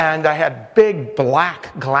And I had big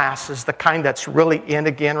black glasses, the kind that's really in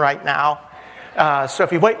again right now. So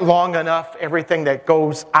if you wait long enough, everything that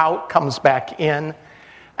goes out comes back in.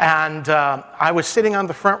 And I was sitting on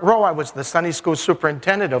the front row. I was the Sunday school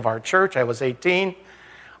superintendent of our church. I was 18.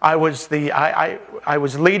 I was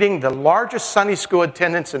leading the largest Sunday school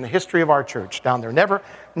attendance in the history of our church down there.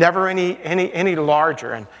 Never any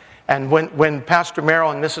larger. And when Pastor Merrill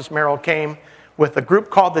and Mrs. Merrill came with a group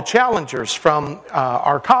called the Challengers from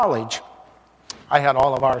our college, I had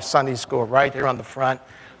all of our Sunday school right there on the front.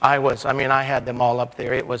 I had them all up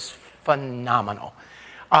there. It was phenomenal.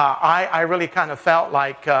 I really kind of felt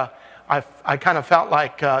like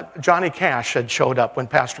Johnny Cash had showed up when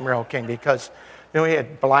Pastor Merrill came, because he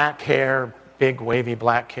had black hair, big wavy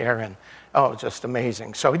black hair, and it was just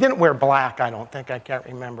amazing. So he didn't wear black, I don't think. I can't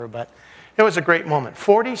remember, but it was a great moment.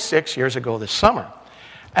 46 years ago this summer.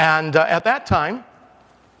 And at that time,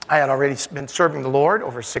 I had already been serving the Lord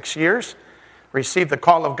over 6 years, received the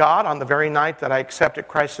call of God on the very night that I accepted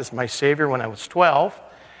Christ as my Savior when I was 12,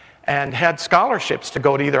 and had scholarships to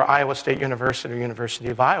go to either Iowa State University or University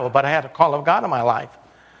of Iowa, but I had a call of God in my life.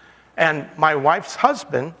 And my wife's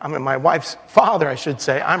father, I should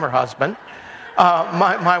say, I'm her husband.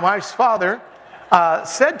 My wife's father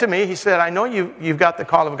said to me, he said, I know you've got the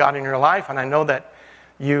call of God in your life, and I know that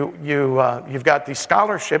you've got these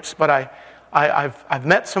scholarships, but I've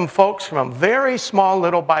met some folks from a very small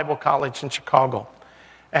little Bible college in Chicago.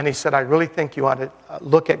 And he said, I really think you ought to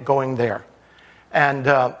look at going there. And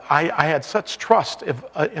I had such trust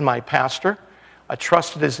in my pastor. I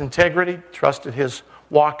trusted his integrity, trusted his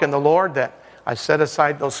walk in the Lord, that I set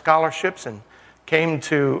aside those scholarships and came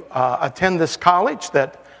to attend this college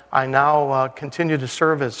that I now continue to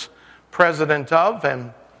serve as president of,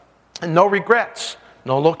 and no regrets,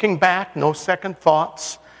 no looking back, no second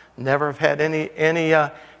thoughts, never have had any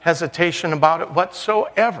hesitation about it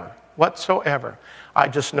whatsoever. I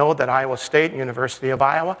just know that Iowa State and University of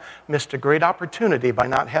Iowa missed a great opportunity by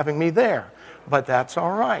not having me there, but that's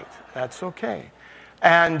all right. That's okay.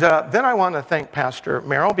 And then I want to thank Pastor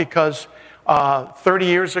Merrill, because 30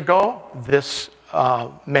 years ago, this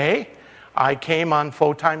May, I came on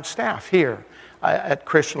full-time staff here at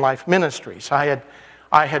Christian Life Ministries. I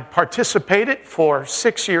had participated for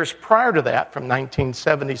 6 years prior to that, from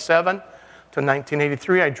 1977 to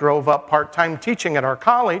 1983. I drove up part-time teaching at our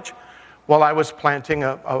college while I was planting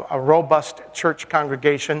a robust church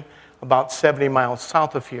congregation about 70 miles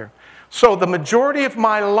south of here. So the majority of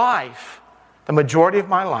my life, I'm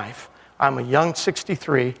a young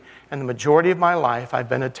 63, and the majority of my life I've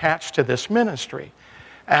been attached to this ministry.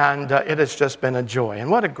 And it has just been a joy. And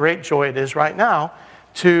what a great joy it is right now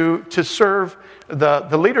to serve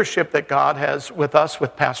the leadership that God has with us,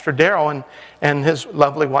 with Pastor Darrell and his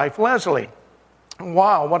lovely wife, Leslie.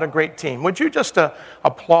 Wow, what a great team. Would you just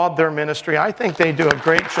applaud their ministry? I think they do a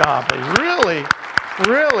great job. They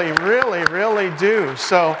really do.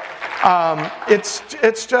 So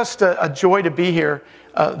it's just a joy to be here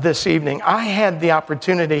this evening. I had the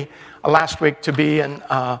opportunity last week to be in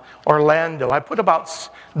Orlando.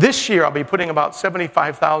 This year I'll be putting about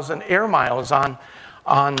 75,000 air miles on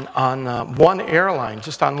one airline,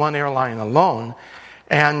 just on one airline alone.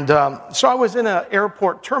 And so I was in an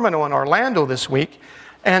airport terminal in Orlando this week,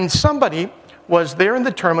 and somebody was there in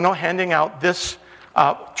the terminal handing out this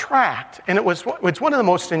tract. And it's one of the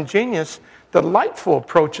most ingenious, delightful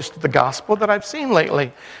approaches to the gospel that I've seen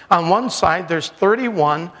lately. On one side, there's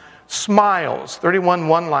 31 smiles, 31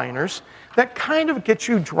 one-liners that kind of get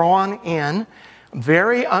you drawn in,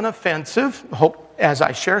 very unoffensive. Hope as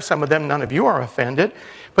I share some of them, none of you are offended.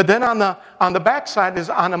 But then on the back side is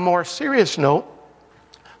on a more serious note.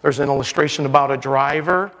 There's an illustration about a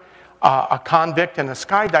driver, a convict, and a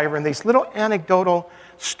skydiver, and these little anecdotal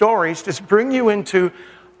stories just bring you into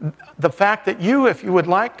the fact that you, if you would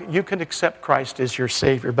like, you can accept Christ as your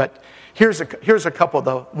Savior. But here's a couple of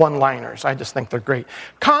the one-liners. I just think they're great.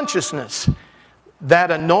 Consciousness, that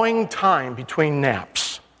annoying time between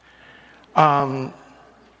naps.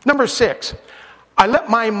 Number 6, I let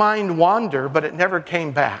my mind wander, but it never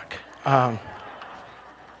came back.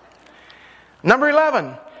 Number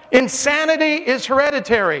 11, insanity is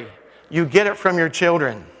hereditary. You get it from your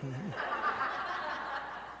children.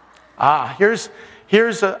 Here's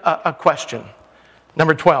a question.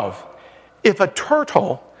 Number 12. If a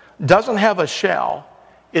turtle doesn't have a shell,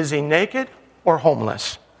 is he naked or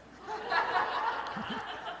homeless?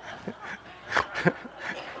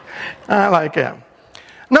 I like it.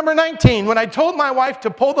 Number 19. When I told my wife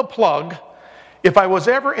to pull the plug, if I was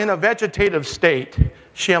ever in a vegetative state,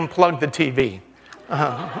 she unplugged the TV.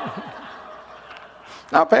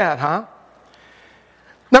 Not bad, huh?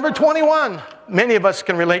 Number 21, many of us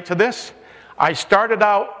can relate to this. I started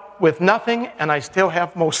out with nothing and I still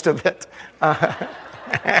have most of it.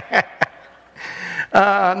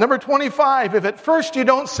 Number 25, if at first you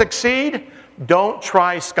don't succeed, don't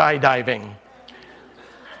try skydiving.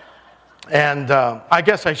 And I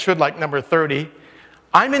guess I should like number 30.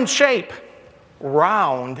 I'm in shape.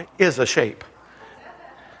 Round is a shape.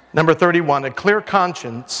 Number 31, a clear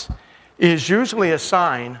conscience is usually a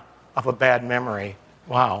sign of a bad memory.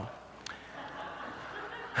 Wow.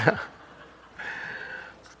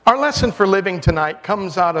 Our lesson for living tonight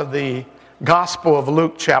comes out of the Gospel of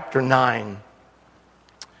Luke chapter 9.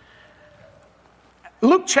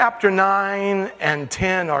 Luke chapter 9 and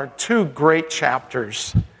 10 are two great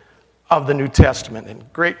chapters of the New Testament and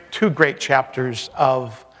two great chapters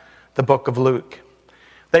of the book of Luke.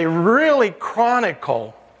 They really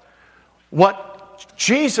chronicle what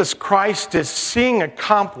Jesus Christ is seeing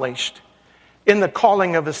accomplished in the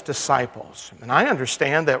calling of his disciples. And I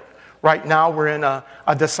understand that right now we're in a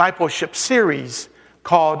discipleship series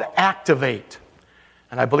called Activate.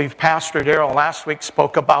 And I believe Pastor Darrell last week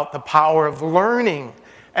spoke about the power of learning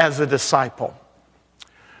as a disciple.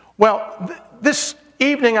 Well, this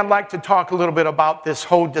evening I'd like to talk a little bit about this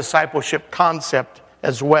whole discipleship concept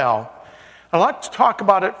as well. I'd like to talk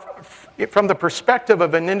about it from the perspective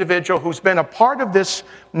of an individual who's been a part of this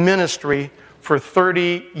ministry for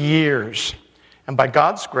 30 years. And by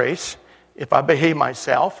God's grace, if I behave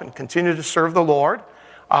myself and continue to serve the Lord,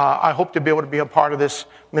 I hope to be able to be a part of this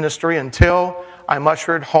ministry until I'm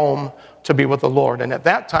ushered home to be with the Lord. And at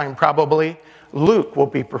that time, probably, Luke will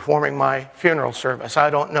be performing my funeral service. I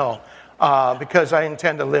don't know, because I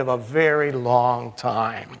intend to live a very long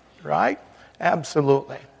time, right?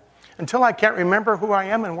 Absolutely. Until I can't remember who I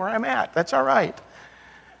am and where I'm at. That's all right.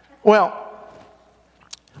 Well,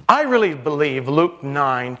 I really believe Luke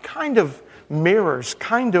 9 kind of mirrors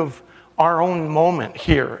our own moment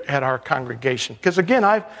here at our congregation. Because again,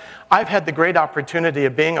 I've had the great opportunity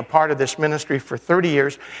of being a part of this ministry for 30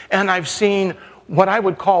 years, and I've seen what I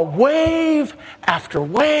would call wave after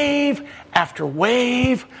wave after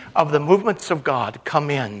wave of the movements of God come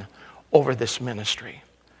in over this ministry.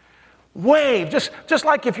 Wave, just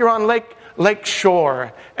like if you're on Lake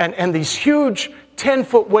Shore and these huge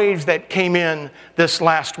 10-foot waves that came in this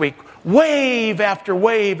last week. Wave after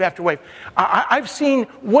wave after wave. I've seen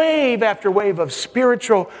wave after wave of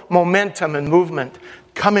spiritual momentum and movement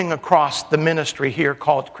coming across the ministry here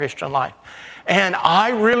called Christian Life. And I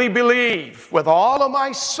really believe with all of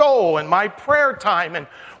my soul and my prayer time and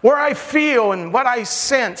where I feel and what I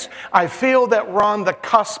sense, I feel that we're on the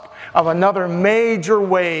cusp of another major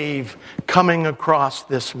wave coming across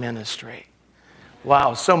this ministry.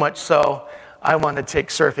 Wow, so much so, I want to take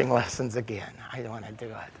surfing lessons again. I want to do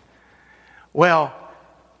it. Well,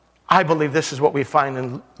 I believe this is what we find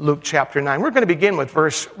in Luke chapter 9. We're going to begin with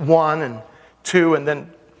verse 1 and 2 and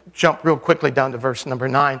then jump real quickly down to verse number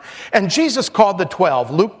 9. And Jesus called the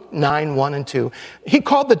 12, Luke 9, 1 and 2. He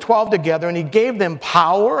called the 12 together and he gave them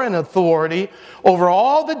power and authority over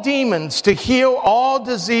all the demons to heal all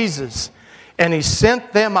diseases. And he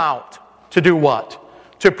sent them out to do what?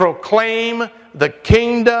 To proclaim the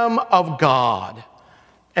kingdom of God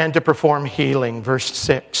and to perform healing. Verse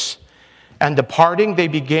 6. And departing, they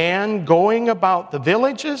began going about the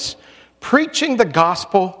villages, preaching the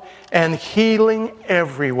gospel and healing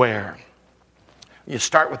everywhere. You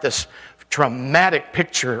start with this dramatic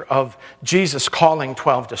picture of Jesus calling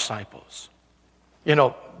 12 disciples. You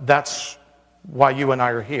know, that's why you and I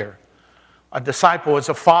are here. A disciple is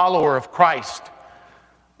a follower of Christ.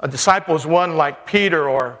 A disciple is one like Peter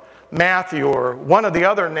or Matthew or one of the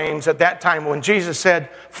other names at that time when Jesus said,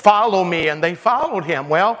 "Follow me," and they followed him.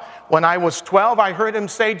 Well, when I was 12, I heard him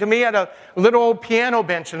say to me at a little old piano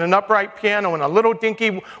bench and an upright piano in a little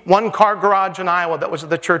dinky one-car garage in Iowa that was at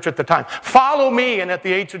the church at the time, "Follow me." And at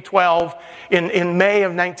the age of 12, in May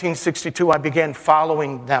of 1962, I began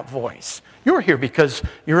following that voice. You're here because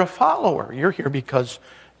you're a follower. You're here because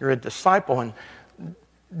you're a disciple. And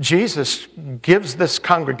Jesus gives this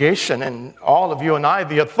congregation and all of you and I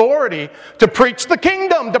the authority to preach the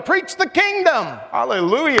kingdom,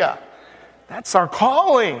 Hallelujah. That's our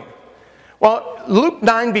calling. Well, Luke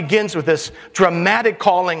 9 begins with this dramatic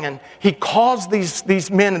calling, and he calls these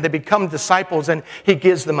men and they become disciples, and he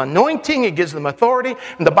gives them anointing, he gives them authority,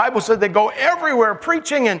 and the Bible says they go everywhere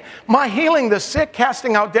preaching and healing the sick,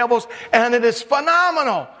 casting out devils, and it is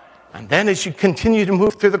phenomenal. And then as you continue to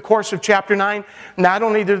move through the course of chapter 9, not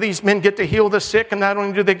only do these men get to heal the sick, and not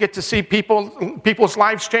only do they get to see people's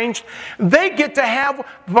lives changed, they get to have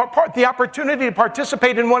the opportunity to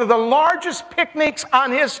participate in one of the largest picnics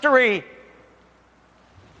on history.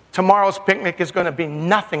 Tomorrow's picnic is going to be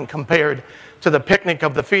nothing compared to the picnic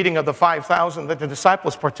of the feeding of the 5,000 that the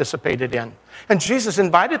disciples participated in. And Jesus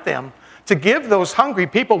invited them to give those hungry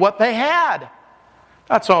people what they had.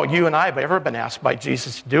 That's all you and I have ever been asked by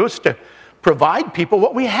Jesus to do, is to provide people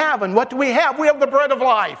what we have. And what do we have? We have the bread of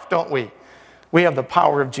life, don't we? We have the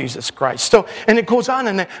power of Jesus Christ. So, and it goes on,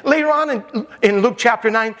 and then later on in Luke chapter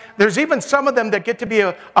 9, there's even some of them that get to be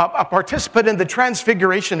a participant in the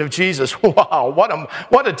transfiguration of Jesus. Wow,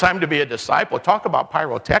 what a time to be a disciple. Talk about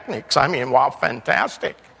pyrotechnics. I mean, wow,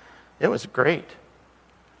 fantastic. It was great.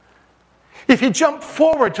 If you jump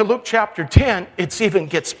forward to Luke chapter 10, it even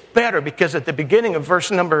gets better, because at the beginning of verse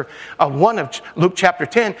number 1 of Luke chapter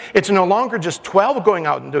 10, it's no longer just 12 going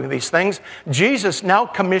out and doing these things. Jesus now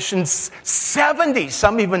commissions 70,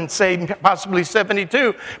 some even say possibly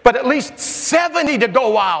 72, but at least 70 to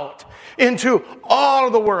go out into all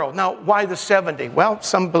of the world. Now, why the 70? Well,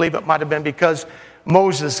 some believe it might have been because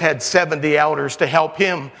Moses had 70 elders to help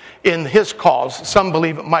him in his cause. Some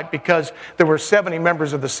believe it might because there were 70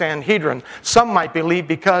 members of the Sanhedrin. Some might believe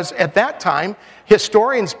because at that time,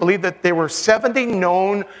 historians believe that there were 70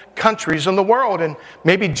 known countries in the world. And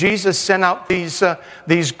maybe Jesus sent out these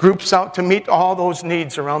groups out to meet all those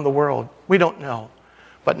needs around the world. We don't know.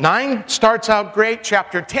 But 9 starts out great.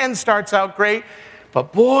 Chapter 10 starts out great.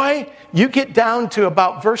 But boy, you get down to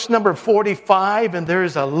about verse number 45, and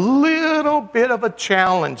there's a little bit of a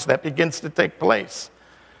challenge that begins to take place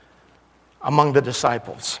among the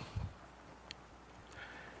disciples.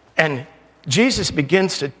 And Jesus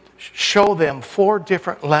begins to show them 4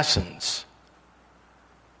 different lessons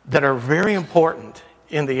that are very important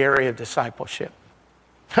in the area of discipleship.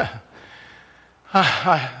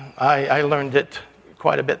 I learned it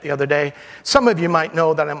quite a bit the other day. Some of you might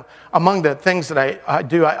know that among the things that I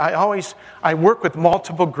do, I work with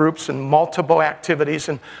multiple groups and multiple activities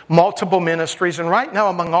and multiple ministries. And right now,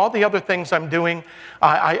 among all the other things I'm doing,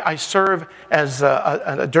 I serve as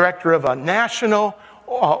a director of a national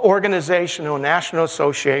organization, a national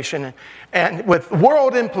association, and with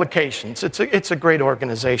world implications. It's a great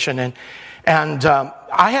organization. And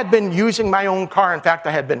I had been using my own car. In fact,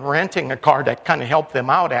 I had been renting a car to kind of help them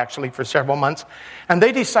out, actually, for several months. And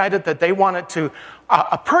they decided that they wanted to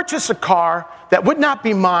purchase a car that would not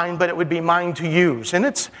be mine, but it would be mine to use. And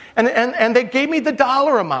they gave me the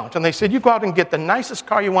dollar amount. And they said, you go out and get the nicest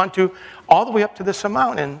car you want to, all the way up to this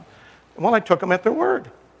amount. And, well, I took them at their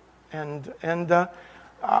word. And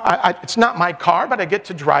it's not my car, but I get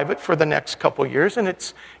to drive it for the next couple of years, and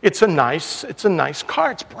it's a nice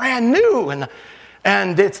car. It's brand new,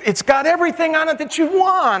 and it's got everything on it that you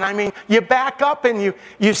want. I mean, you back up and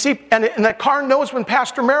you see, and the car knows when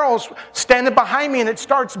Pastor Merrill's standing behind me, and it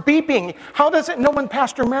starts beeping. How does it know when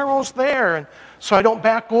Pastor Merrill's there? And so I don't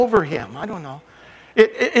back over him. I don't know.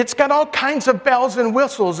 It's got all kinds of bells and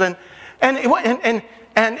whistles, and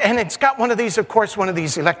it's got one of these, of course, one of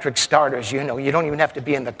these electric starters. You don't even have to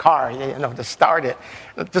be in the car, to start it.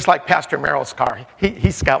 Just like Pastor Merrill's car,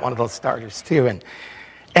 he's got one of those starters too.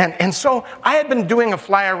 And so I had been doing a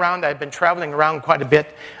fly around. I had been traveling around quite a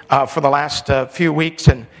bit for the last few weeks,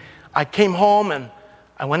 and I came home and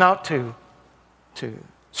I went out to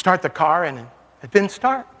start the car, and it didn't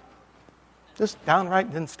start. Just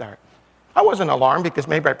downright didn't start. I wasn't alarmed because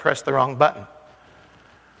maybe I pressed the wrong button.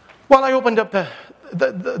 Well, I opened up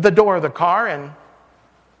the door of the car, and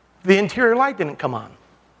the interior light didn't come on.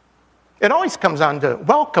 It always comes on to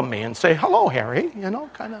welcome me and say, hello, Harry,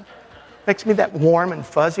 kind of makes me that warm and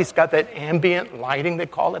fuzzy. It's got that ambient lighting, they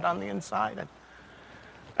call it, on the inside.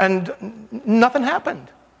 And nothing happened.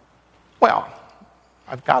 Well,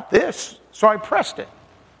 I've got this, so I pressed it.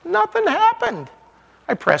 Nothing happened.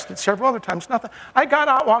 I pressed it several other times, nothing. I got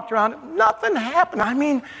out, walked around, nothing happened. I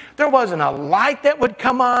mean, there wasn't a light that would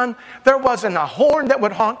come on. There wasn't a horn that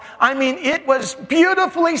would honk. I mean, it was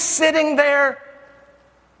beautifully sitting there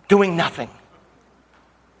doing nothing.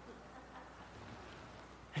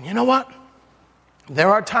 And you know what? There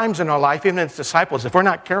are times in our life, even as disciples, if we're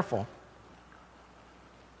not careful,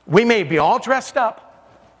 we may be all dressed up,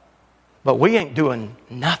 but we ain't doing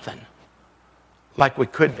nothing like we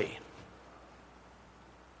could be.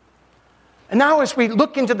 And now as we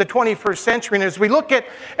look into the 21st century, and as we look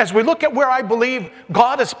at where I believe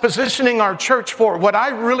God is positioning our church for, what I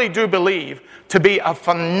really do believe to be a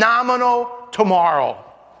phenomenal tomorrow,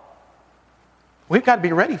 we've got to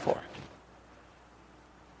be ready for it.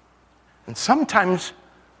 And sometimes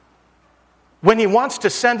when he wants to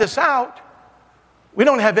send us out, we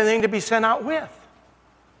don't have anything to be sent out with.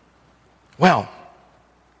 Well,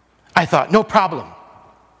 I thought, no problem.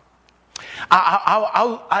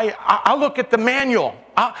 I'll look at the manual.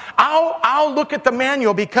 I'll look at the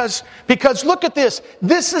manual because look at this.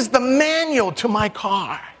 This is the manual to my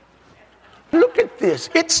car. Look at this.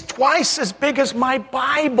 It's twice as big as my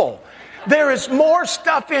Bible. There is more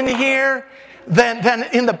stuff in here than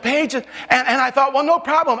in the pages. And I thought, well, no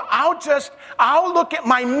problem. I'll look at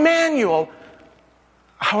my manual.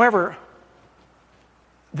 However,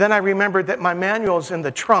 then I remembered that my manual's in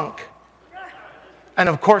the trunk. And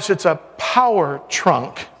of course, it's a power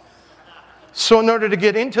trunk. So in order to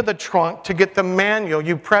get into the trunk, to get the manual,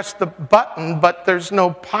 you press the button, but there's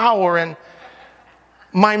no power, and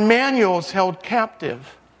my manual's held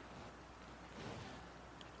captive.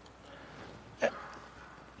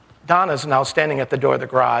 Donna's now standing at the door of the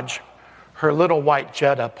garage, her little white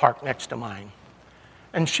Jetta parked next to mine.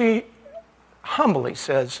 And she humbly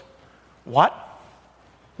says, "What?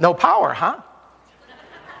 No power, huh?"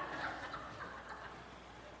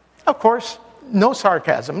 Of course, no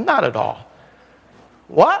sarcasm, not at all.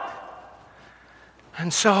 What?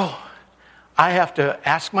 And so I have to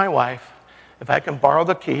ask my wife if I can borrow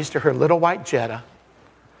the keys to her little white Jetta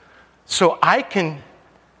so I can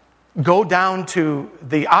go down to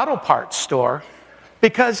the auto parts store,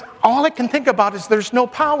 because all I can think about is there's no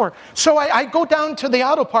power. So I go down to the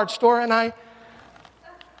auto parts store, and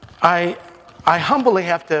I humbly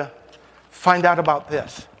have to find out about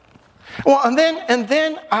this. Well, and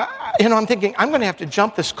then I'm thinking, I'm going to have to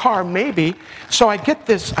jump this car maybe. So I get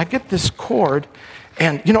this cord,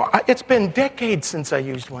 and it's been decades since I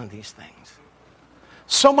used one of these things.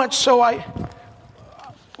 So much so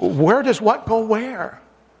where does what go where?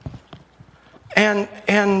 And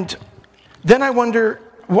then I wonder,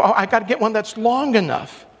 well, I got to get one that's long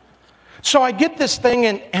enough. So I get this thing,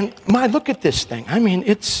 and look at this thing. I mean,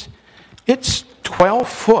 it's 12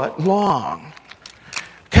 foot long.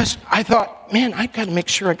 Because I thought, man, I've got to make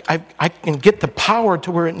sure I can get the power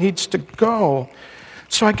to where it needs to go.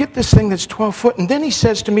 So I get this thing that's 12 foot. And then he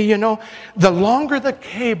says to me, the longer the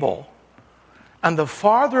cable and the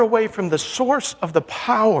farther away from the source of the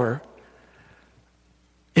power,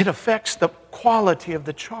 it affects the quality of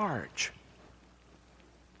the charge.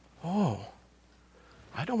 Oh,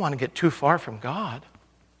 I don't want to get too far from God.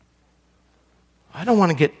 I don't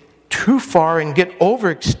want to get too far and get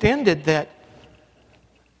overextended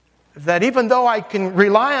that even though I can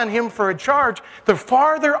rely on him for a charge, the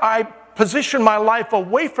farther I position my life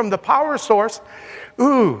away from the power source,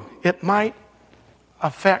 it might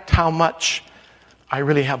affect how much I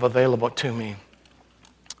really have available to me.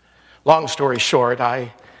 Long story short,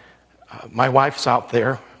 my wife's out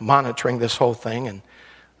there monitoring this whole thing,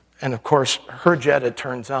 and of course, her Jetta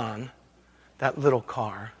turns on, that little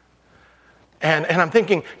car. And I'm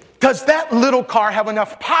thinking, does that little car have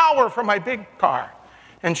enough power for my big car?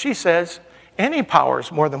 And she says, any power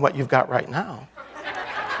is more than what you've got right now.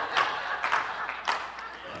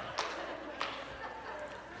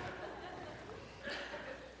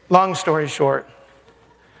 Long story short,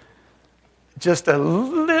 just a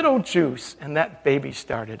little juice, and that baby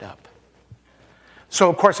started up. So,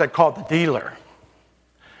 of course, I called the dealer.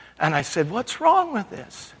 And I said, what's wrong with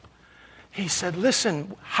this? He said,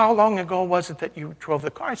 listen, how long ago was it that you drove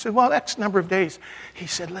the car? I said, well, X number of days. He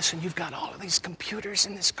said, listen, you've got all of these computers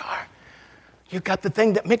in this car. You've got the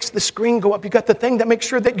thing that makes the screen go up. You've got the thing that makes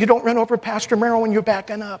sure that you don't run over Pastor Merrill when you're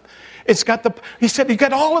backing up. He said, you've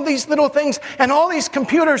got all of these little things, and all these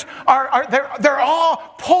computers they're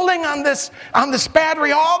all pulling on this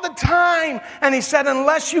battery all the time. And he said,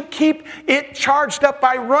 unless you keep it charged up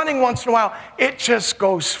by running once in a while, it just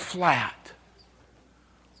goes flat.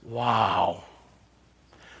 Wow.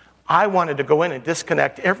 I wanted to go in and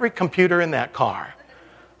disconnect every computer in that car.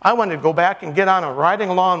 I wanted to go back and get on a riding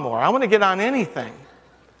lawnmower. I want to get on anything.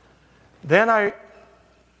 Then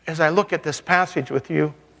as I look at this passage with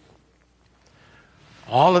you,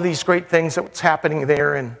 all of these great things that's happening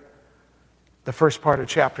there in the first part of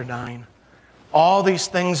chapter 9, all these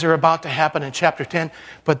things are about to happen in chapter 10.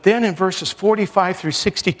 But then in verses 45 through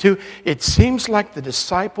 62, it seems like the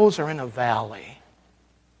disciples are in a valley.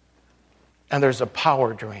 And there's a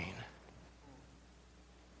power drain.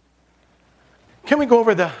 Can we go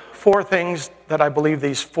over the 4 things that I believe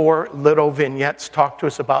these 4 little vignettes talk to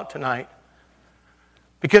us about tonight?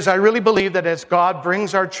 Because I really believe that as God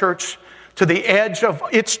brings our church to the edge of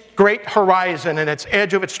its great horizon and its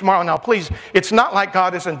edge of its tomorrow. Now, please, it's not like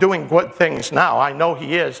God isn't doing good things now. I know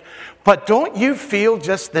He is. But don't you feel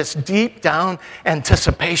just this deep down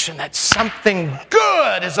anticipation that something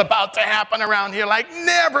good is about to happen around here like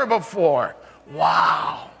never before?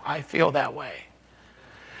 Wow, I feel that way.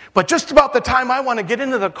 But just about the time I want to get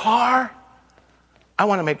into the car, I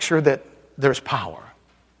want to make sure that there's power.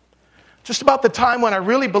 Just about the time when I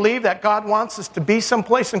really believe that God wants us to be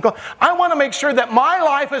someplace and go, I want to make sure that my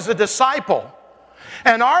life as a disciple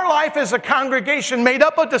and our life as a congregation made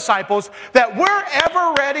up of disciples, that we're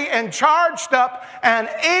ever ready and charged up and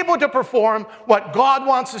able to perform what God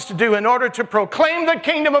wants us to do in order to proclaim the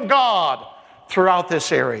kingdom of God throughout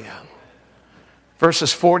this area.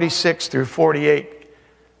 Verses 46 through 48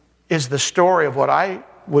 is the story of what I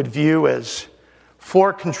would view as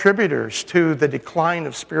 4 contributors to the decline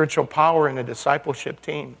of spiritual power in a discipleship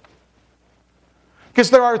team. Because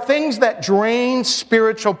there are things that drain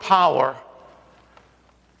spiritual power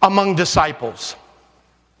among disciples.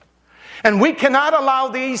 And we cannot allow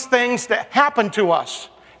these things to happen to us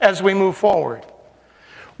as we move forward.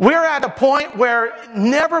 We're at a point where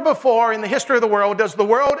never before in the history of the world does the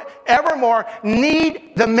world evermore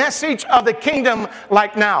need the message of the kingdom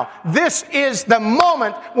like now. This is the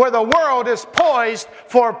moment where the world is poised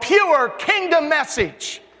for pure kingdom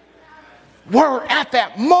message. We're at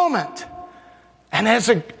that moment. And as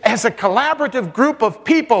a collaborative group of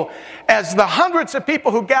people, as the hundreds of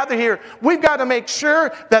people who gather here, we've got to make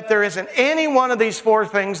sure that there isn't any one of these 4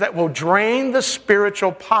 things that will drain the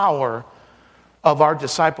spiritual power of our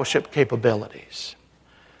discipleship capabilities.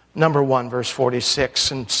 Number 1, verse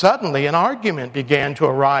 46, and suddenly an argument began to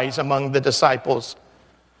arise among the disciples.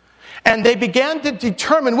 And they began to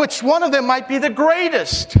determine which one of them might be the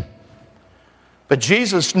greatest. But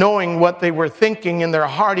Jesus, knowing what they were thinking in their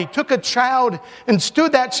heart, he took a child and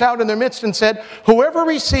stood that child in their midst and said, whoever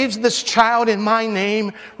receives this child in my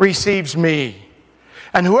name receives me.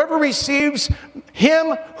 And whoever receives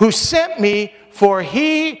him who sent me, for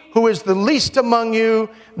he who is the least among you,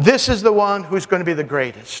 this is the one who's going to be the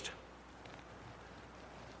greatest.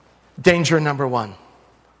 Danger number 1.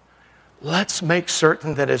 Let's make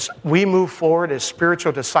certain that as we move forward as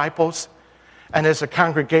spiritual disciples and as a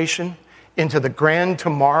congregation into the grand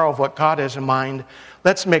tomorrow of what God has in mind,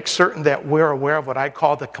 let's make certain that we're aware of what I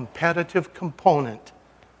call the competitive component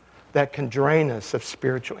that can drain us of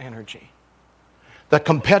spiritual energy. The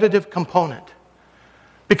competitive component.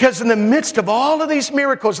 Because in the midst of all of these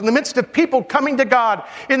miracles, in the midst of people coming to God,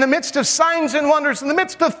 in the midst of signs and wonders, in the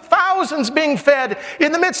midst of thousands being fed,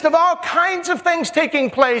 in the midst of all kinds of things taking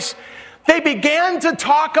place, they began to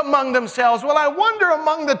talk among themselves. Well, I wonder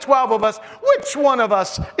among the 12 of us, which one of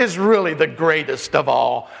us is really the greatest of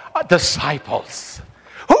all disciples?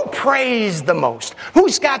 Who prays the most?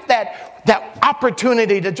 Who's got that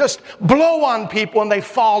opportunity to just blow on people and they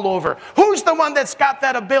fall over? Who's the one that's got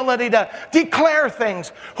that ability to declare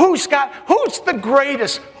things? Who's the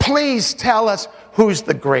greatest? Please tell us who's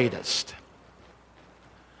the greatest.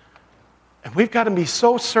 And we've got to be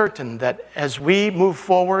so certain that as we move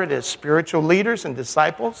forward as spiritual leaders and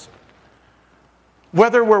disciples,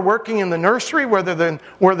 whether we're working in the nursery, whether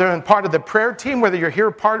they're in part of the prayer team, whether you're here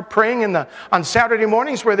praying on Saturday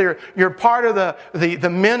mornings, whether you're part of the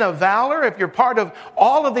men of valor, if you're part of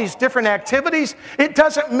all of these different activities, it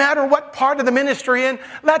doesn't matter what part of the ministry in.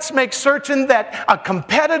 Let's make certain that a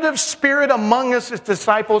competitive spirit among us as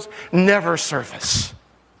disciples never surface.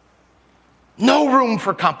 No room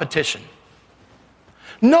for competition.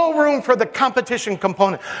 No room for the competition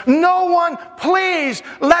component. No one, please,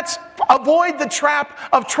 let's avoid the trap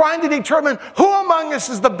of trying to determine who among us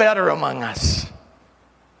is the better among us.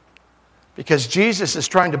 Because Jesus is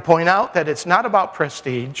trying to point out that it's not about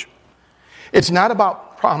prestige. It's not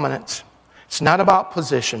about prominence. It's not about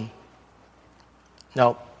position.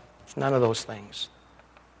 No, it's none of those things.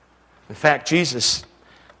 In fact, Jesus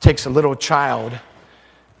takes a little child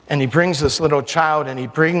and he brings this little child, and he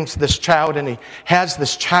brings this child, and he has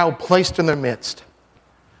this child placed in their midst.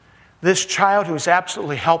 This child who's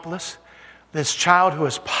absolutely helpless, this child who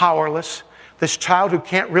is powerless, this child who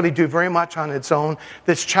can't really do very much on its own,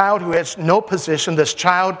 this child who has no position, this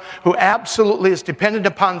child who absolutely is dependent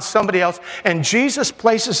upon somebody else. And Jesus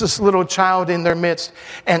places this little child in their midst.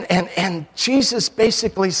 And Jesus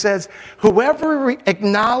basically says, whoever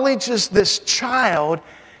acknowledges this child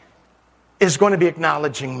is going to be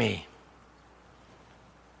acknowledging me.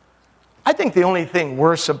 I think the only thing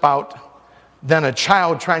worse than a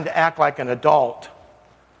child trying to act like an adult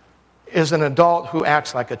is an adult who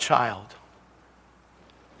acts like a child.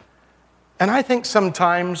 And I think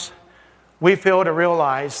sometimes we fail to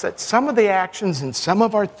realize that some of the actions and some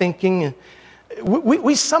of our thinking,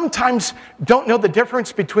 we sometimes don't know the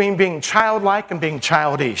difference between being childlike and being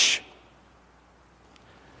childish.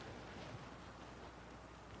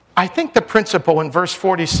 I think the principle in verse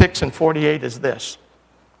 46 and 48 is this.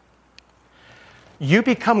 You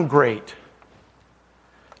become great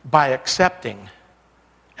by accepting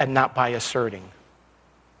and not by asserting.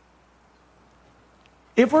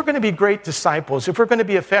 if we're going to be great disciples, if we're going to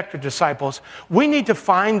be effective disciples, we need to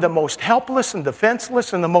find the most helpless and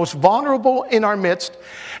defenseless and the most vulnerable in our midst.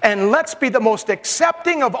 And let's be the most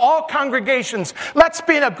accepting of all congregations. Let's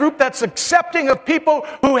be in a group that's accepting of people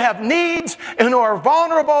who have needs and who are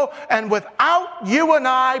vulnerable. And without you and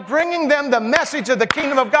I bringing them the message of the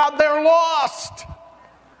kingdom of God, they're lost.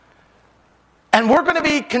 And we're going to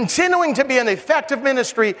be continuing to be an effective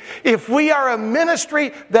ministry if we are a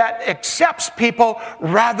ministry that accepts people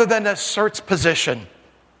rather than asserts position.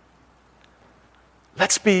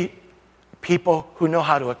 Let's be people who know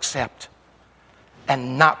how to accept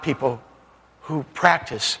and not people who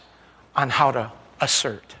practice on how to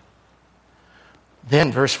assert.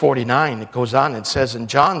 Then verse 49, it goes on and says, and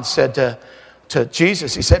John said to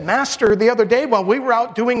Jesus, he said, Master, the other day while we were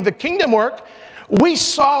out doing the kingdom work, we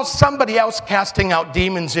saw somebody else casting out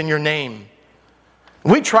demons in your name.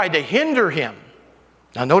 We tried to hinder him.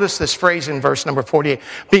 Now notice this phrase in verse number 48.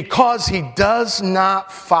 Because he does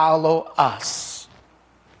not follow us.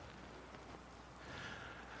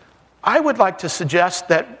 I would like to suggest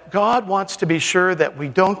that God wants to be sure that we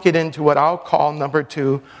don't get into what I'll call number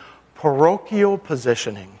 2, parochial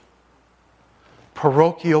positioning.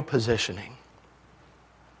 Parochial positioning.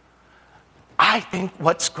 I think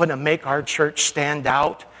what's going to make our church stand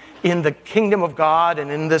out in the kingdom of God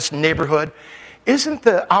and in this neighborhood isn't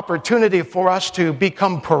the opportunity for us to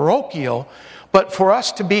become parochial, but for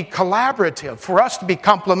us to be collaborative, for us to be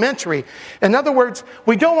complementary. In other words,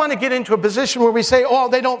 we don't want to get into a position where we say, oh,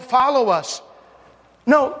 they don't follow us.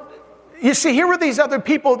 No, you see, here were these other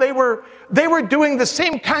people. They were doing the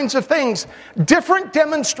same kinds of things, different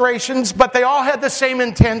demonstrations, but they all had the same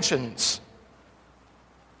intentions.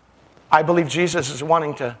 I believe Jesus is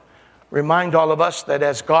wanting to remind all of us that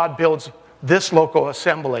as God builds this local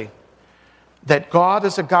assembly, that God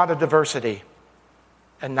is a God of diversity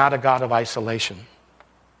and not a God of isolation.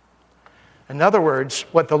 In other words,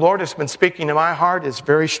 what the Lord has been speaking to my heart is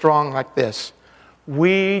very strong like this.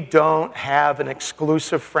 We don't have an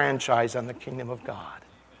exclusive franchise on the kingdom of God.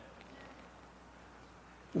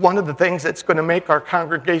 One of the things that's going to make our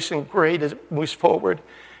congregation great as it moves forward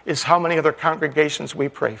is how many other congregations we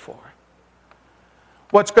pray for.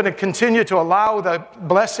 What's going to continue to allow the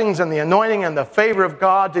blessings and the anointing and the favor of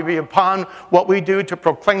God to be upon what we do to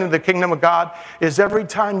proclaim the kingdom of God is every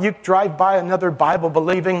time you drive by another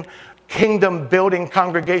Bible-believing, kingdom-building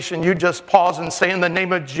congregation, you just pause and say, in the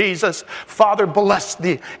name of Jesus, Father, bless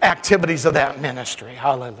the activities of that ministry.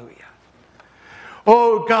 Hallelujah.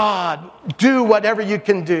 Oh, God, do whatever you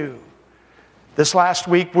can do. This last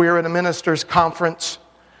week, we were at a ministers' conference.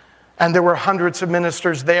 And there were hundreds of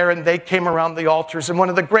ministers there, and they came around the altars. And one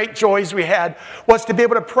of the great joys we had was to be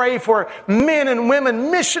able to pray for men and women,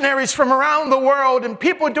 missionaries from around the world, and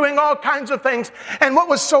people doing all kinds of things. And what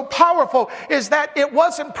was so powerful is that it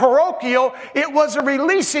wasn't parochial, it was a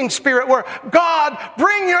releasing spirit where, God,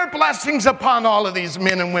 bring your blessings upon all of these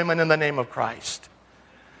men and women in the name of Christ.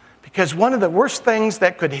 Because one of the worst things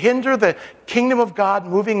that could hinder the kingdom of God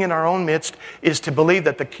moving in our own midst is to believe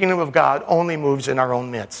that the kingdom of God only moves in our own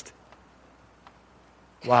midst.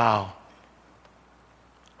 Wow.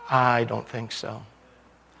 I don't think so.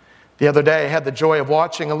 The other day I had the joy of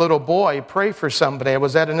watching a little boy pray for somebody. I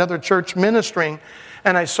was at another church ministering,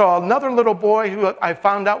 and I saw another little boy who I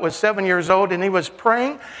found out was 7 years old, and he was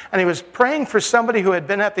praying for somebody who had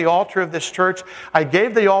been at the altar of this church. I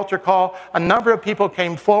gave the altar call. A number of people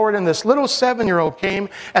came forward, and this little 7-year-old came,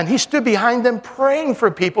 and he stood behind them praying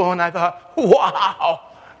for people, and I thought,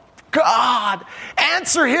 wow, God,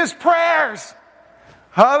 answer his prayers.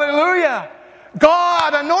 Hallelujah.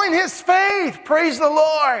 God, anoint his faith. Praise the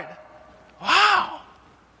Lord. Wow.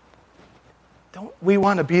 Don't we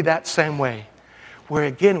want to be that same way? Where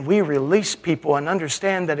again, we release people and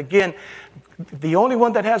understand that again, the only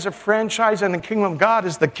one that has a franchise in the kingdom of God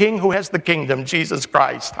is the King who has the kingdom, Jesus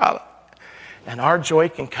Christ. Hallelujah. And our joy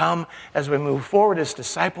can come as we move forward as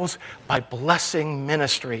disciples by blessing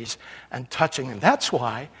ministries and touching them. That's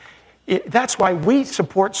why we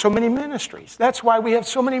support so many ministries. That's why we have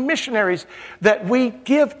so many missionaries that we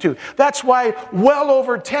give to. That's why well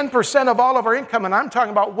over 10% of all of our income, and I'm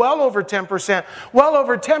talking about well over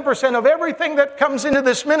 10% of everything that comes into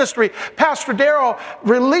this ministry, Pastor Darrell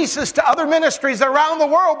releases to other ministries around the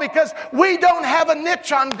world because we don't have a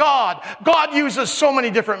niche on God. God uses so many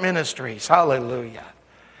different ministries. Hallelujah.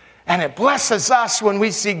 And it blesses us when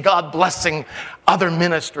we see God blessing other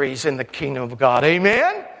ministries in the kingdom of God.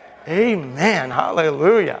 Amen? Amen.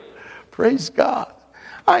 Hallelujah. Praise God.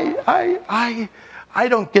 I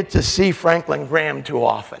don't get to see Franklin Graham too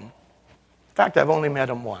often. In fact, I've only met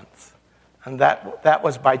him once. And that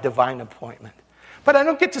was by divine appointment. But I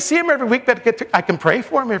don't get to see him every week, but I can pray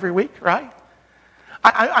for him every week, right?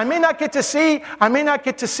 I may not get to see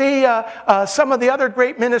some of the other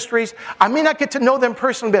great ministries. I may not get to know them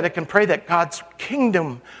personally, but I can pray that God's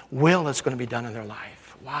kingdom will is going to be done in their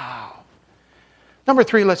life. Wow. Number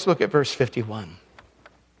 3, let's look at verse 51.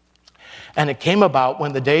 And it came about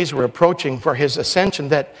when the days were approaching for his ascension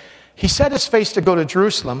that he set his face to go to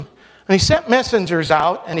Jerusalem, and he sent messengers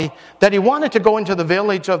out, and that he wanted to go into the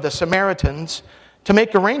village of the Samaritans to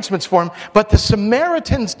make arrangements for him, but the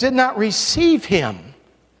Samaritans did not receive him.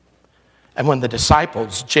 And when the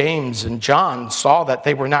disciples, James and John, saw that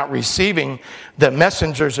they were not receiving the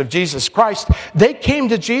messengers of Jesus Christ, they came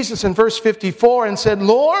to Jesus in verse 54 and said,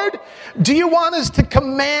 Lord, do you want us to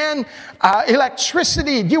command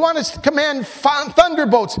electricity? Do you want us to command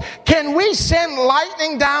thunderbolts? Can we send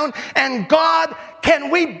lightning down? And God,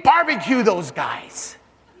 can we barbecue those guys?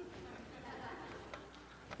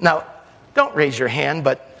 Now, don't raise your hand,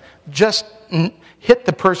 but just hit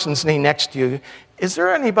the person's knee next to you. Is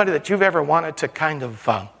there anybody that you've ever wanted to kind of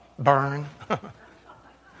burn?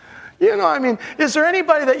 Is there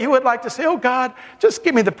anybody that you would like to say, oh God, just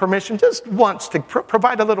give me the permission just once to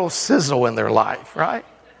provide a little sizzle in their life, right?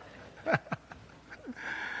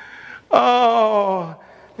 Oh,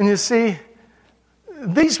 and you see,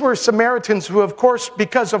 these were Samaritans who, of course,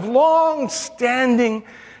 because of long-standing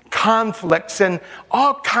conflicts and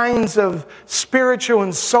all kinds of spiritual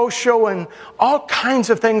and social and all kinds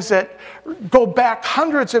of things that go back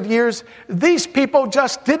hundreds of years, these people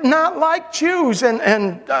just did not like Jews.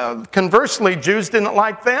 And conversely, Jews didn't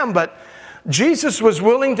like them. But Jesus was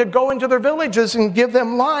willing to go into their villages and give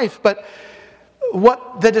them life. But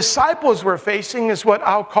what the disciples were facing is what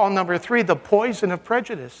I'll call number 3, the poison of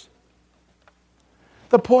prejudice.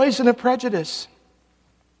 The poison of prejudice.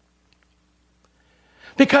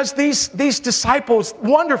 Because these disciples,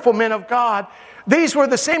 wonderful men of God, these were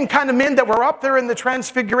the same kind of men that were up there in the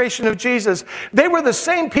transfiguration of Jesus. They were the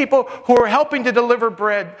same people who were helping to deliver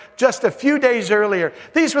bread just a few days earlier.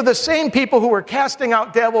 These were the same people who were casting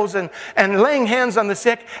out devils and laying hands on the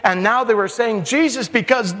sick. And now they were saying, Jesus,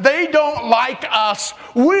 because they don't like us,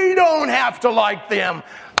 we don't have to like them.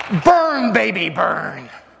 Burn, baby, burn.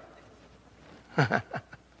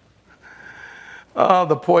 Oh,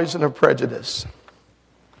 the poison of prejudice.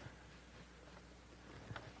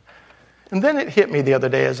 And then it hit me the other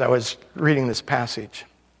day as I was reading this passage.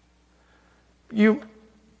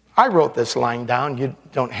 I wrote this line down. You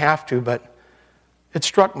don't have to, but it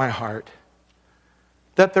struck my heart.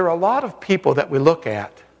 That there are a lot of people that we look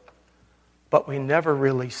at, but we never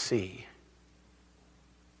really see.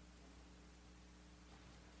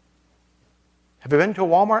 Have you been to a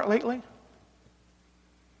Walmart lately?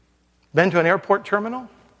 Been to an airport terminal?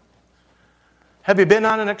 Have you been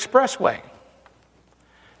on an expressway?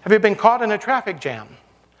 Have you been caught in a traffic jam?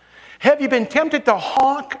 Have you been tempted to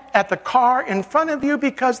honk at the car in front of you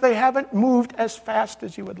because they haven't moved as fast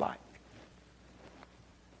as you would like?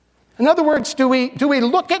 In other words, do we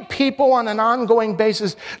look at people on an ongoing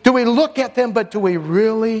basis? Do we look at them, but do we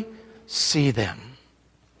really see them?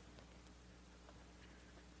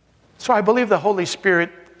 So I believe the Holy Spirit,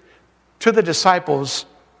 to the disciples,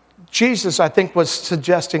 Jesus, I think, was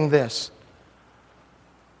suggesting this.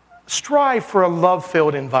 Strive for a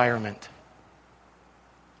love-filled environment.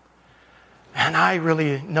 And I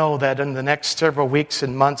really know that in the next several weeks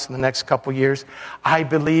and months, in the next couple years, I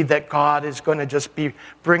believe that God is going to just be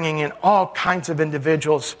bringing in all kinds of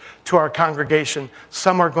individuals to our congregation.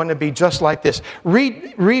 Some are going to be just like this.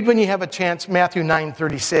 Read when you have a chance, Matthew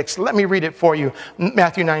 9:36. Let me read it for you,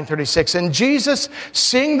 Matthew 9:36. And Jesus,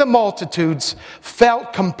 seeing the multitudes,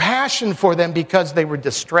 felt compassion for them because they were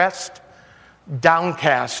distressed,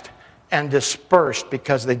 downcast, and dispersed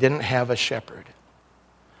because they didn't have a shepherd.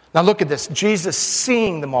 Now look at this. Jesus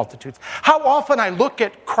seeing the multitudes. How often I look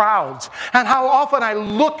at crowds and how often I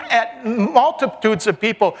look at multitudes of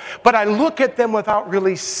people, but I look at them without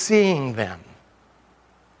really seeing them.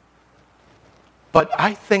 But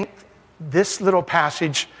I think this little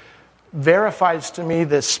passage verifies to me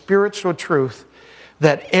the spiritual truth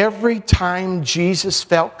that every time Jesus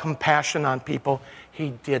felt compassion on people, he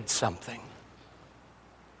did something.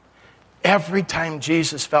 Every time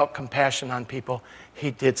Jesus felt compassion on people,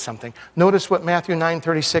 he did something. Notice what Matthew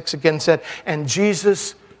 9:36 again said. And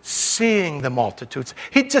Jesus, seeing the multitudes.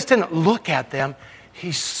 He just didn't look at them.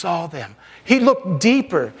 He saw them. He looked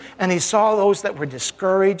deeper, and he saw those that were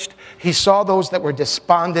discouraged. He saw those that were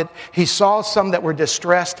despondent. He saw some that were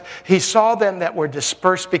distressed. He saw them that were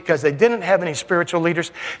dispersed because they didn't have any spiritual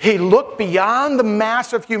leaders. He looked beyond the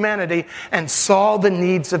mass of humanity and saw the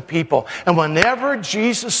needs of people. And whenever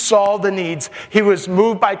Jesus saw the needs, he was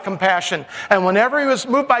moved by compassion. And whenever he was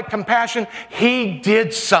moved by compassion, he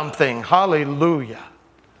did something. Hallelujah.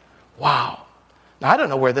 Wow. Now, I don't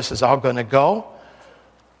know where this is all going to go.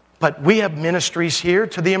 But we have ministries here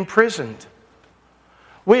to the imprisoned.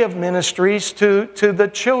 We have ministries to the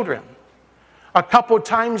children. A couple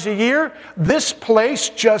times a year, this place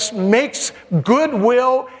just makes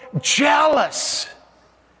Goodwill jealous.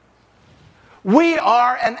 We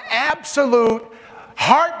are an absolute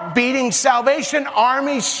heart-beating Salvation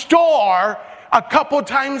Army store a couple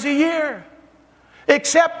times a year.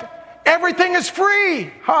 Except everything is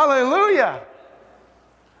free. Hallelujah.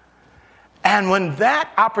 And when that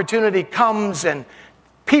opportunity comes and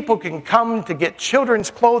people can come to get children's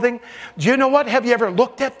clothing, do you know what? Have you ever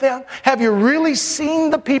looked at them? Have you really seen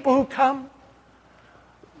the people who come?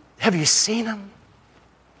 Have you seen them?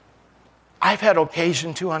 I've had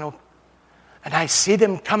occasion to, and I see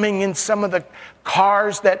them coming in some of the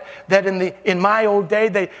cars that in my old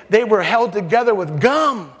day, they were held together with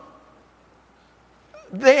gum.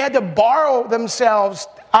 They had to borrow themselves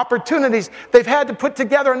opportunities. They've had to put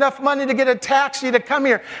together enough money to get a taxi to come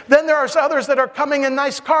here. Then there are others that are coming in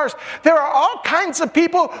nice cars. There are all kinds of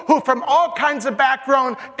people who from all kinds of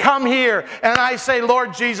background come here. And I say,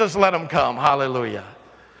 Lord Jesus, let them come. Hallelujah.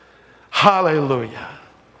 Hallelujah.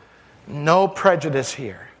 No prejudice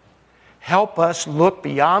here. Help us look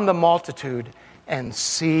beyond the multitude and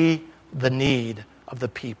see the need of the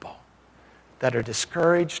people that are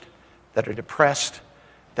discouraged, that are depressed,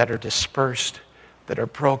 that are dispersed, that are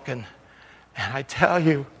broken. And I tell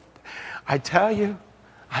you, I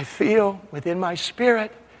feel within my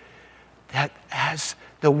spirit that as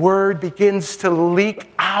the word begins to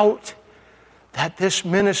leak out, that this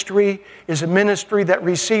ministry is a ministry that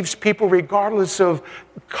receives people regardless of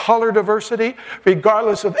color diversity,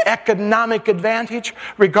 regardless of economic advantage,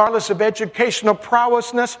 regardless of educational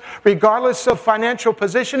prowessness, regardless of financial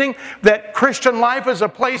positioning, that Christian life is a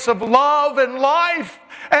place of love and life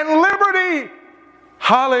and liberty.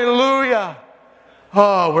 Hallelujah.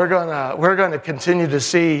 Oh, we're gonna continue to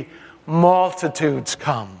see multitudes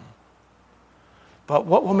come. But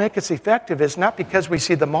what will make us effective is not because we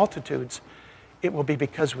see the multitudes, it will be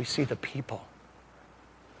because we see the people.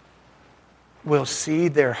 We'll see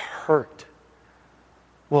their hurt.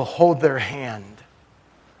 We'll hold their hand.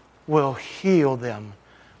 We'll heal them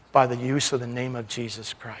by the use of the name of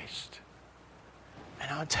Jesus Christ. And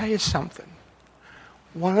I'll tell you something.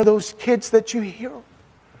 One of those kids that you hear,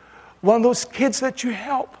 one of those kids that you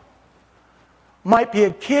help, might be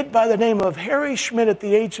a kid by the name of Harry Schmidt at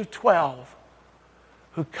the age of 12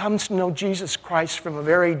 who comes to know Jesus Christ from a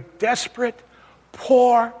very desperate,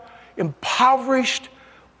 poor, impoverished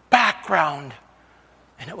background.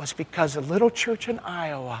 And it was because a little church in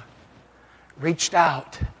Iowa reached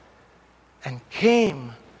out and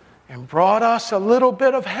came and brought us a little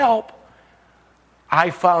bit of help. I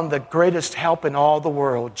found the greatest help in all the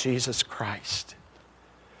world, Jesus Christ.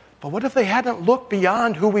 But what if they hadn't looked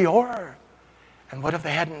beyond who we are? And what if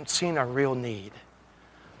they hadn't seen our real need?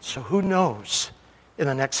 So who knows in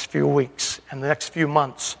the next few weeks and the next few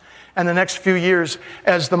months and the next few years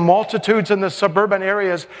as the multitudes in the suburban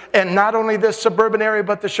areas, and not only this suburban area,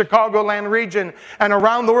 but the Chicagoland region and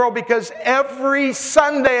around the world, because every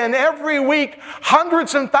Sunday and every week,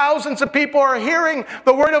 hundreds and thousands of people are hearing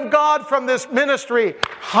the Word of God from this ministry.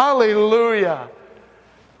 Hallelujah.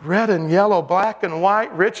 Red and yellow, black and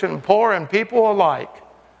white, rich and poor, and people alike.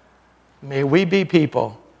 May we be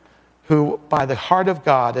people who, by the heart of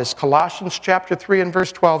God, as Colossians chapter 3 and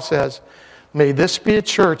verse 12 says, may this be a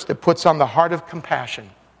church that puts on the heart of compassion.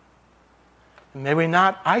 May we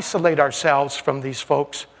not isolate ourselves from these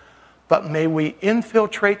folks, but may we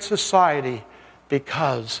infiltrate society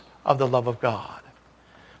because of the love of God.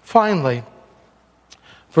 Finally,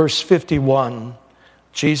 verse 51,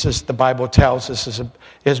 Jesus, the Bible tells us,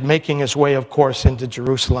 is making his way, of course, into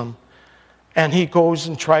Jerusalem. And he goes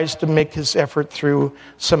and tries to make his effort through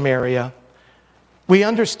Samaria. We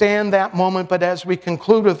understand that moment, but as we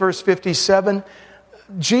conclude with verse 57,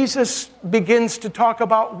 Jesus begins to talk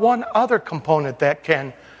about one other component that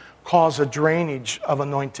can cause a drainage of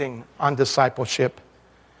anointing on discipleship.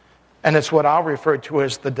 And it's what I'll refer to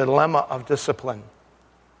as the dilemma of discipline.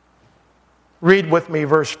 Read with me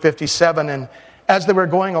verse 57. And as they were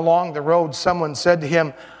going along the road, someone said to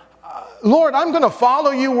him, Lord, I'm going to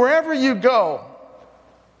follow you wherever you go.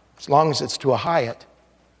 as long as it's to a Hyatt.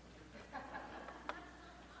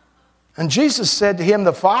 And Jesus said to him,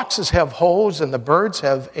 the foxes have holes and the birds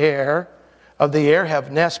of the air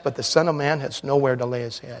have nests, but the Son of Man has nowhere to lay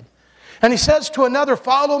his head. And he says to another,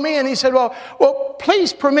 follow me. And he said, well,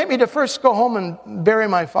 please permit me to first go home and bury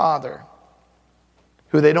my father.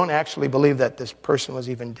 Who they don't actually believe that this person was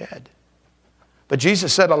even dead. But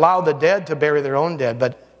Jesus said, allow the dead to bury their own dead,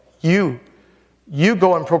 but you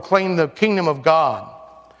go and proclaim the kingdom of God.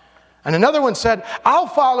 And another one said, I'll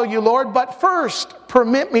follow you, Lord, but first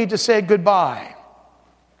permit me to say goodbye.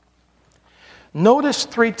 Notice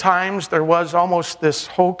 3 times there was almost this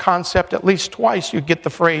whole concept. At least twice you get the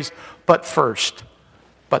phrase, but first.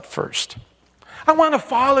 But first. I want to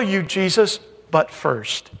follow you, Jesus, but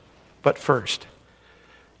first. But first.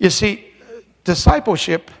 You see,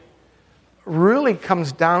 discipleship really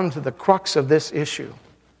comes down to the crux of this issue.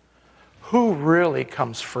 Who really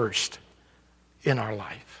comes first in our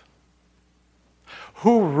life?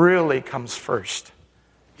 Who really comes first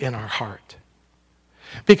in our heart?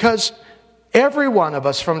 Because every one of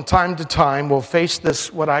us from time to time will face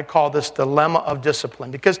this, what I call this dilemma of discipline.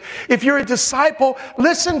 Because if you're a disciple,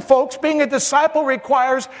 listen folks, being a disciple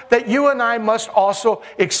requires that you and I must also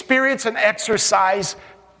experience and exercise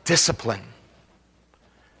discipline.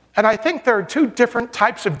 And I think there are 2 different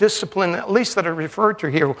types of discipline, at least that are referred to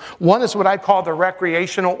here. One is what I call the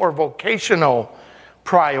recreational or vocational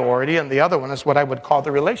priority, and the other one is what I would call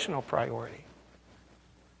the relational priority.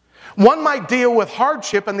 One might deal with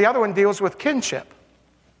hardship, and the other one deals with kinship.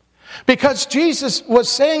 Because Jesus was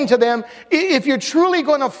saying to them, if you're truly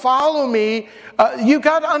going to follow me, you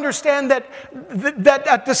got to understand that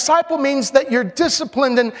a disciple means that you're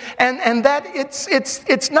disciplined and that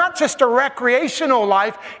it's not just a recreational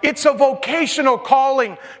life, it's a vocational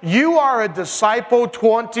calling. You are a disciple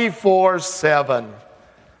 24/7.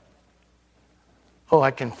 Oh,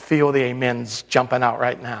 I can feel the amens jumping out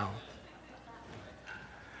right now.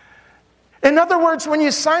 In other words, when you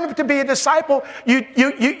sign up to be a disciple,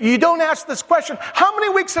 you don't ask this question, how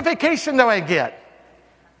many weeks of vacation do I get?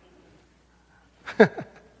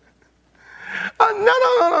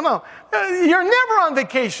 No. You're never on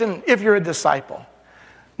vacation if you're a disciple.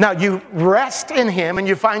 Now, you rest in Him and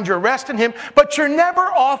you find your rest in Him, but you're never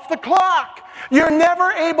off the clock. You're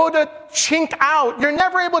never able to chink out. You're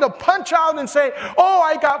never able to punch out and say, oh,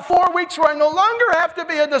 I got 4 weeks where I no longer have to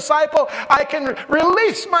be a disciple. I can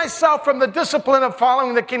release myself from the discipline of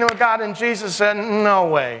following the kingdom of God. And Jesus said, no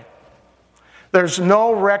way. There's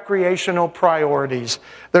no recreational priorities.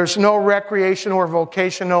 There's no recreational or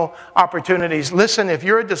vocational opportunities. Listen, if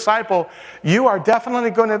you're a disciple, you are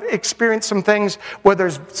definitely going to experience some things where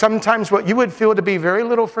there's sometimes what you would feel to be very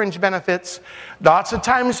little fringe benefits. Lots of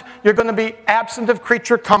times you're going to be absent of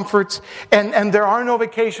creature comforts, and there are no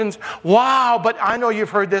vacations. Wow, but I know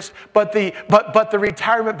you've heard this, but the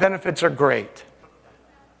retirement benefits are great.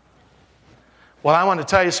 Well, I want to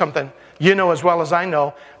tell you something. You know as well as I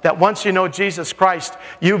know that once you know Jesus Christ,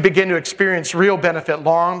 you begin to experience real benefit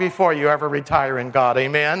long before you ever retire in God.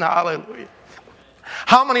 Amen? Hallelujah.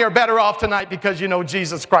 How many are better off tonight because you know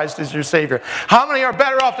Jesus Christ is your Savior? How many are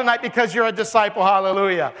better off tonight because you're a disciple?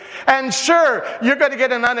 Hallelujah. And sure, you're going to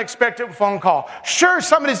get an unexpected phone call. Sure,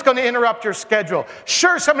 somebody's going to interrupt your schedule.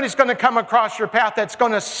 Sure, somebody's going to come across your path that's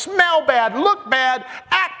going to smell bad, look bad,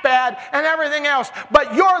 act bad, and everything else.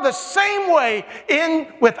 But you're the same way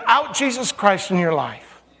without Jesus Christ in your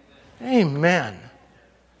life. Amen.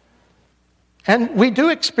 And we do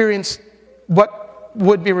experience what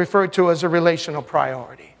would be referred to as a relational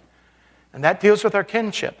priority. And that deals with our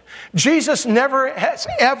kinship. Jesus never has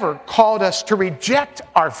ever called us to reject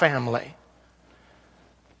our family.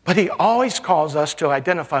 But He always calls us to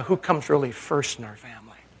identify who comes really first in our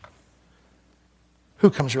family. Who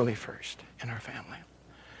comes really first in our family.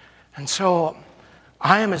 And so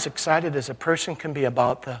I am as excited as a person can be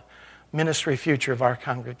about the ministry future of our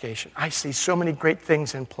congregation. I see so many great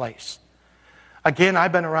things in place. Again,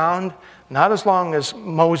 I've been around not as long as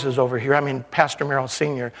Moses over here. I mean, Pastor Merrill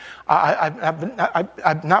Sr.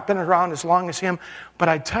 I've not been around as long as him. But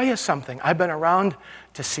I tell you something. I've been around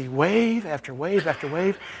to see wave after wave after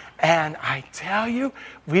wave. And I tell you,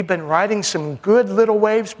 we've been riding some good little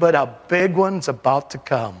waves, but a big one's about to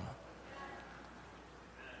come.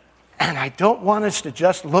 And I don't want us to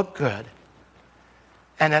just look good.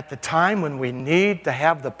 And at the time when we need to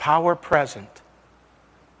have the power present,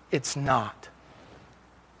 it's not.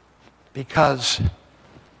 Because,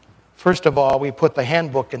 first of all, we put the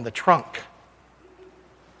handbook in the trunk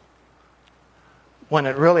when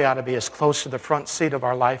it really ought to be as close to the front seat of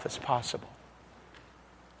our life as possible.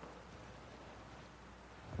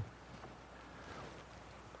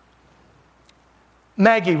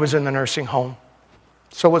 Maggie was in the nursing home.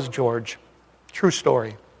 So was George. True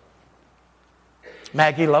story.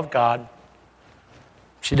 Maggie loved God.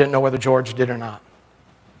 She didn't know whether George did or not.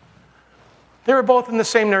 They were both in the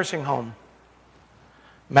same nursing home.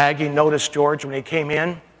 Maggie noticed George when he came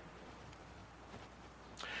in.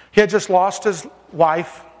 He had just lost his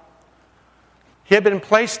wife. He had been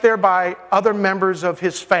placed there by other members of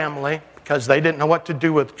his family because they didn't know what to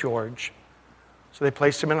do with George. So they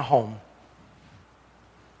placed him in a home.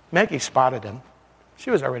 Maggie spotted him. She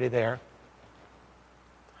was already there.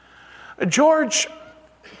 George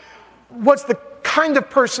was the kind of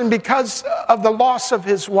person, because of the loss of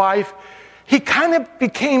his wife, he kind of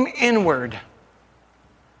became inward.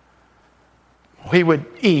 He would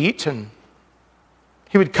eat and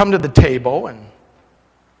he would come to the table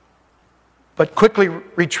but quickly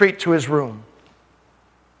retreat to his room.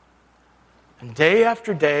 And day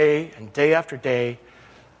after day and day after day,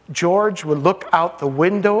 George would look out the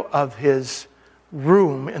window of his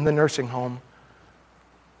room in the nursing home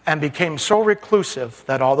and became so reclusive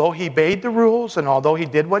that although he obeyed the rules and although he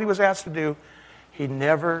did what he was asked to do, he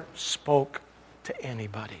never spoke to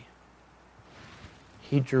anybody.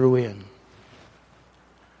 He drew in,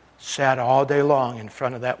 sat all day long in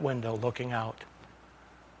front of that window looking out,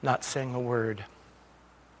 not saying a word.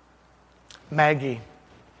 Maggie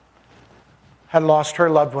had lost her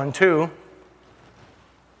loved one too,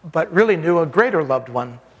 but really knew a greater loved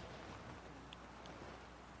one.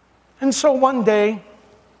 And so one day,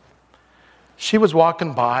 she was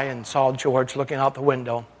walking by and saw George looking out the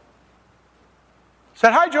window.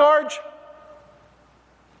 Said, "Hi, George."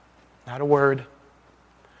 Not a word.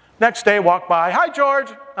 Next day, walked by. "Hi,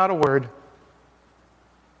 George." Not a word.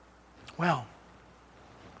 Well,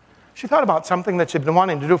 she thought about something that she'd been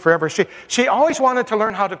wanting to do forever. She always wanted to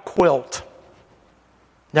learn how to quilt.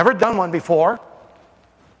 Never done one before.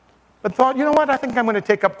 But thought, you know what, I think I'm going to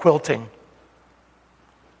take up quilting.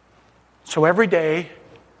 So every day,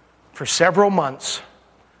 for several months,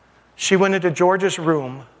 she went into George's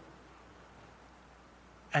room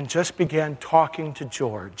and just began talking to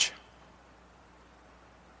George.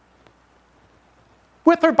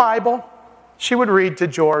 With her Bible, she would read to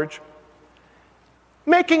George,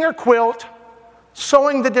 making her quilt,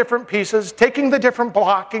 sewing the different pieces, taking the different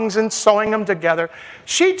blockings and sewing them together.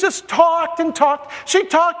 She just talked and talked. She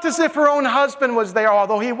talked as if her own husband was there,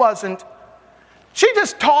 although he wasn't. She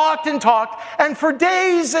just talked and talked, and for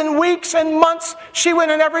days and weeks and months, she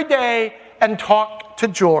went in every day and talked to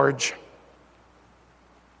George.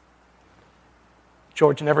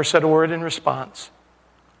 George never said a word in response.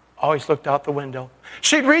 Always looked out the window.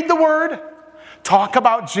 She'd read the Word, talk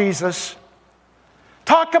about Jesus,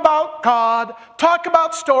 talk about God, talk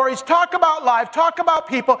about stories, talk about life, talk about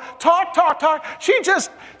people, talk. She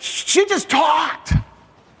just talked.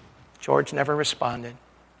 George never responded.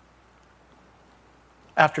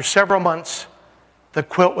 After several months, the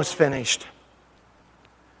quilt was finished.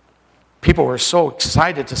 People were so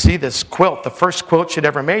excited to see this quilt, the first quilt she'd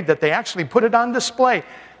ever made, that they actually put it on display.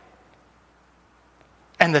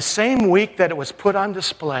 And the same week that it was put on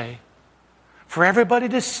display, for everybody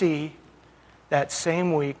to see, that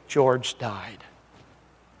same week, George died.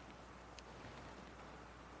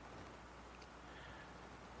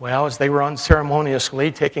 Well, as they were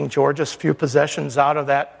unceremoniously taking George's few possessions out of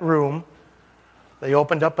that room, they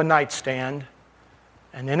opened up a nightstand,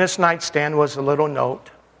 and in this nightstand was a little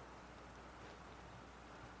note.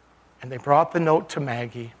 And they brought the note to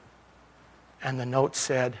Maggie, and the note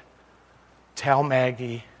said, "Tell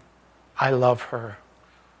Maggie I love her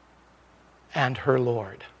and her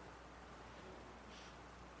Lord."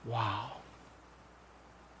 Wow.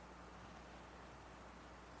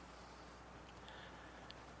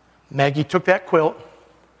 Maggie took that quilt,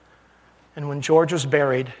 and when George was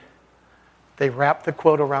buried, they wrapped the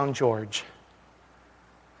quilt around George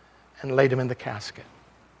and laid him in the casket.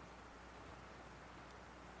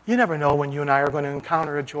 You never know when you and I are going to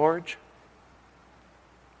encounter a George.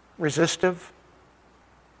 Resistive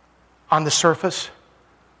on the surface,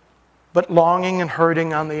 but longing and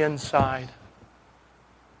hurting on the inside.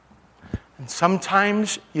 And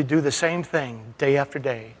sometimes you do the same thing day after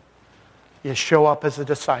day. You show up as a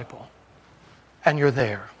disciple, and you're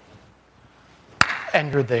there.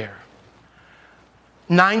 And you're there.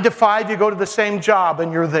 9 to 5, you go to the same job,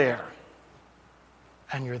 and you're there.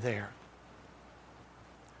 And you're there.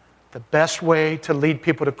 The best way to lead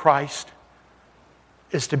people to Christ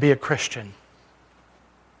is to be a Christian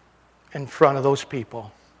in front of those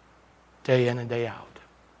people, day in and day out.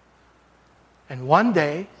 And one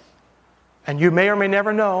day, and you may or may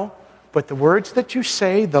never know, but the words that you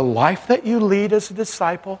say, the life that you lead as a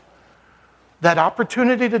disciple, that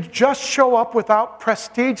opportunity to just show up without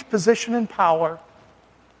prestige, position, and power.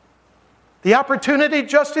 The opportunity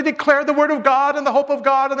just to declare the Word of God and the hope of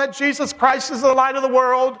God and that Jesus Christ is the light of the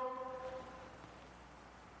world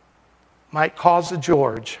might cause a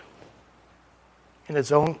George, in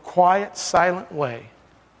his own quiet, silent way,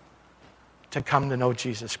 to come to know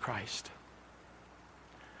Jesus Christ.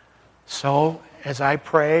 So, as I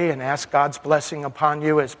pray and ask God's blessing upon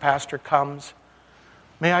you as Pastor comes,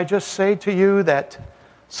 may I just say to you that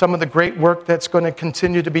some of the great work that's going to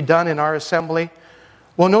continue to be done in our assembly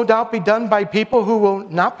will no doubt be done by people who will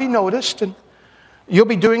not be noticed, and you'll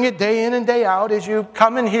be doing it day in and day out as you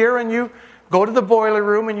come in here and you go to the boiler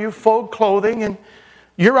room and you fold clothing, and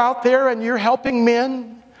you're out there and you're helping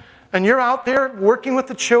men, and you're out there working with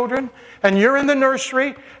the children, and you're in the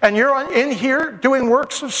nursery, and you're in here doing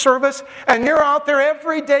works of service, and you're out there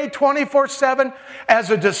every day 24/7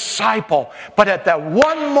 as a disciple. But at that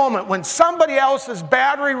one moment when somebody else's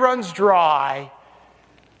battery runs dry,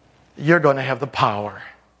 you're going to have the power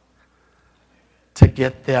to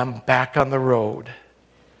get them back on the road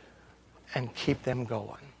and keep them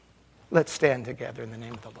going. Let's stand together in the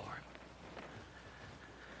name of the Lord.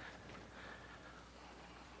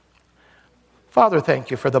 Father,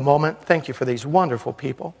 thank you for the moment. Thank you for these wonderful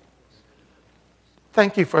people.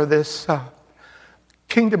 Thank you for this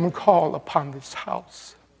kingdom call upon this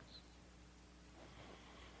house.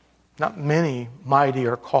 Not many mighty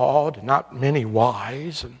are called, not many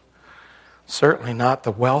wise, and certainly not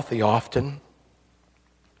the wealthy often.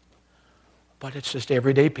 But it's just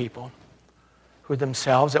everyday people who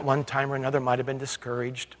themselves at one time or another might have been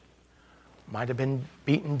discouraged, might have been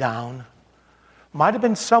beaten down, might have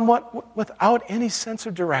been somewhat without any sense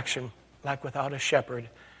of direction, like without a shepherd.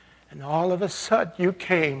 And all of a sudden you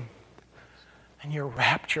came and you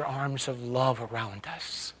wrapped your arms of love around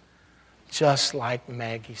us, just like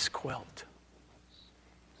Maggie's quilt.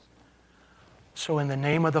 So in the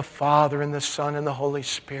name of the Father and the Son and the Holy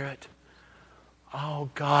Spirit, oh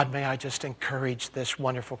God, may I just encourage this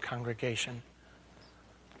wonderful congregation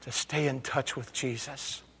to stay in touch with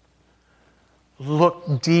Jesus.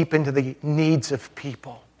 Look deep into the needs of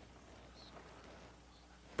people.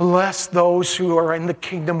 Bless those who are in the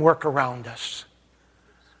kingdom work around us.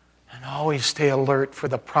 And always stay alert for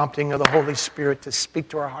the prompting of the Holy Spirit to speak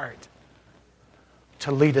to our heart,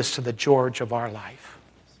 to lead us to the George of our life.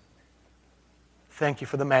 Thank you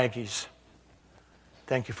for the Maggies.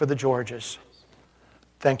 Thank you for the Georges.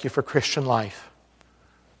 Thank you for Christian life.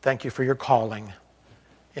 Thank you for your calling.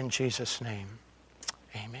 In Jesus' name,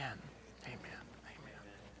 amen. Amen.